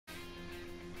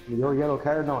Your yellow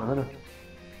card now in a minute.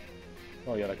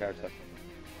 Oh, yellow card, sir.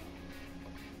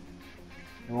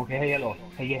 Okay, yellow.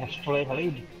 Hey, you have straight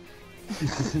lead.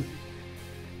 If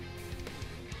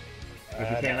you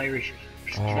say in Irish,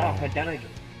 strap it down.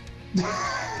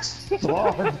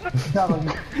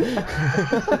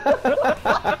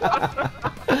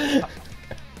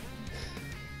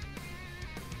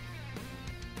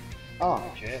 Oh,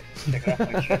 Shit, take it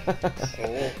off my chest.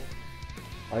 So,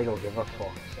 I don't give a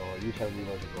fuck, so you tell me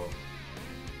where to go.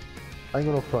 I'm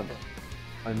going up front.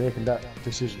 I'm making that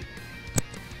decision.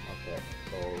 Okay,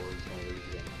 so it's not easy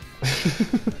again.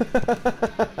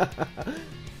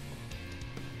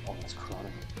 Oh, that's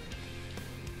chronic.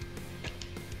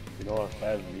 You know what's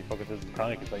bad when you fucking this is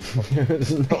chronic, it's like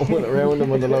There's no one around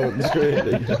him on the loading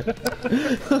screen.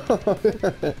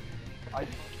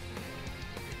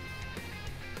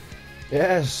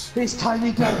 Yes! This time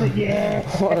he does it, yeah!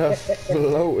 What a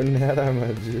floating header,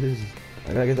 man, jeez.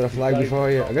 I'm gonna get to the flag before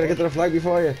you. I'm gonna get to the flag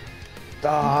before you.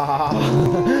 Ah!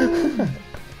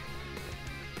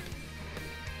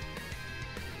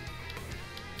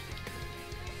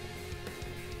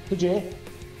 Good Jay.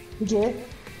 Good Jay.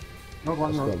 No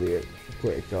one, That's no. gonna be it.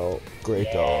 Great goal.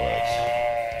 Great goal,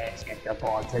 lads. Let's get the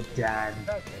ball to Dan.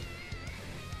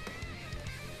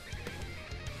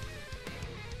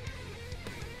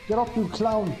 Get up, you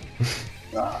clown!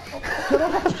 Get up! Oh,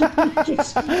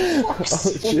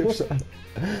 chips.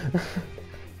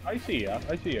 I see ya,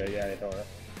 yeah, I know it.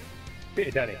 Bit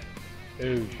of Danny.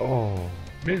 Ooh. Oh.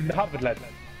 Missing the habit, lad.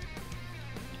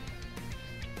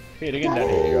 Hit again,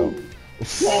 Danny. There you go.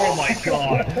 oh my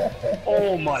god!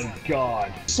 Oh my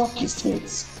god! Suck his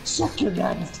tits! Suck your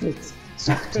nan's tits!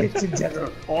 Suck tits in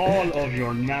general! All of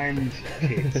your nan's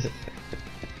kids.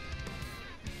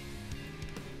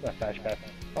 That flash pass.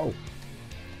 Oh.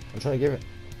 I'm trying to give it.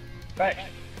 Back.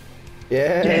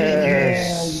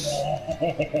 Yes!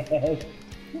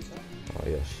 Oh,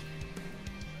 yes.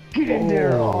 Get in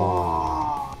there!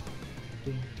 Oh.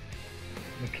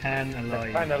 McCann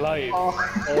alive. Kind of alive. Oh.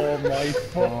 Oh my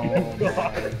fucking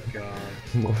god. my god.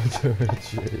 Mother of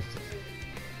Jesus.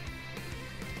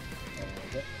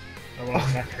 I want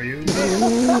that for you.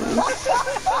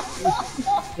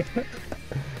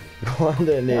 Go on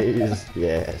the knees.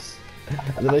 Yes.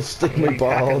 And then I stick my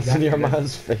balls in your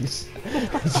man's face.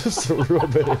 Just to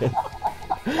rub it in.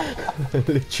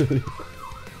 Literally.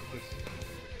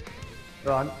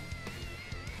 Ron.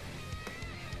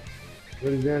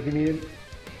 What is there if you need him?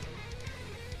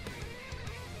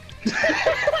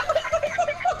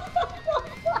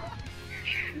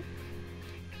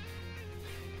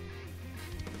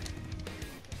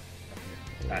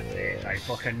 That's it. I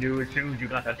fucking knew as soon as you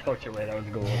got that touch away that was a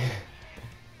goal.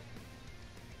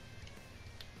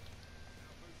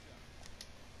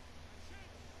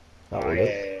 That will do.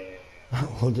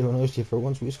 We'll do an oyster for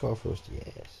once we score first.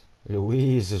 Yes.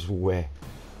 Louise is wet.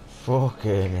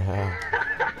 Fucking hell.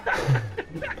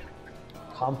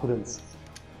 Confidence.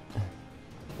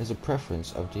 There's a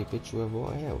preference of the habitual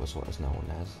voyeur was what is known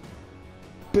as.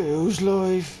 Booze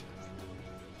life.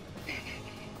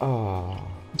 Oh.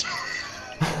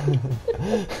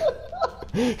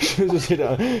 Should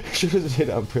have hit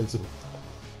on principle.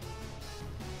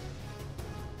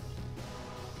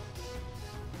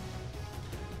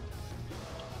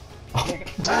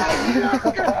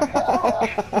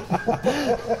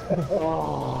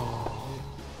 Oh.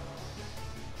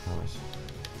 Nice.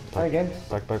 And again.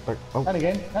 Back. Oh. And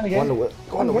again. And Go on again. the wheel.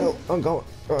 Go on the wheel. I'm going.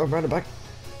 Around the back.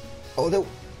 Oh no.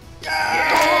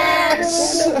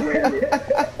 Yes!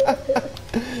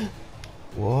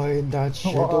 Wind that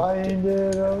shit up. Wind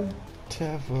it up.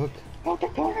 The fuck.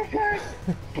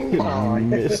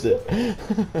 Missed it.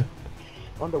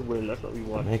 On the wheel, that's what we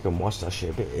want. Make him watch that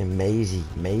shit a bit mazy,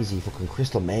 fucking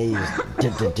crystal maze.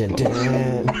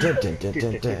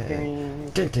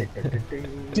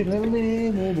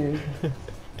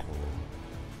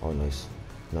 Oh,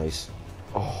 nice.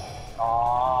 Oh.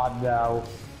 Oh no.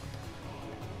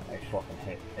 I fucking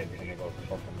hate everything about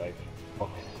fucking life.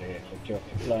 Fuck's sake, I just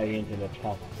fly into the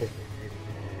top.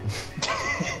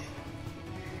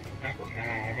 I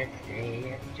tried to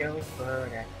say a joke,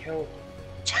 but I choked.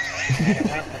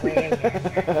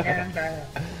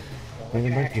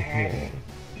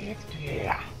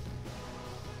 Yeah.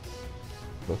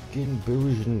 Fucking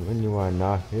boozing when you are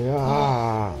not here.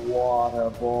 Water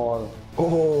ball.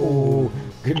 Oh,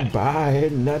 goodbye,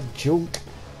 not joke.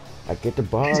 I get the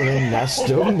ball and I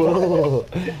stumble.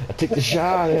 I take the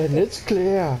shot and it's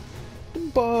clear. The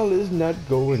ball is not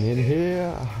going in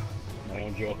here. My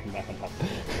own joking back on top.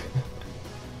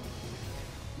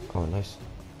 Oh, nice.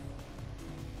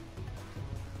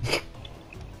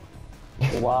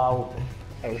 Wow.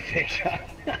 That was a big shot.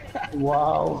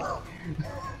 Wow.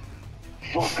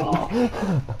 Fuck off.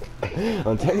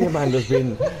 I'm telling you, man, there's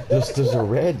a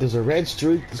red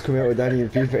streak that's come out with Danny in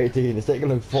FIFA 18. It's taken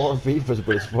like 4 FIFAs,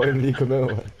 but it's finally come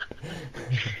out.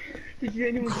 Did you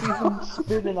anyone see him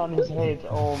spinning on his head?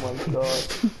 Oh my god.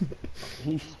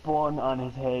 He spun on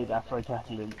his head after I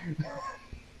tackled him.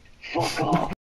 Fuck off.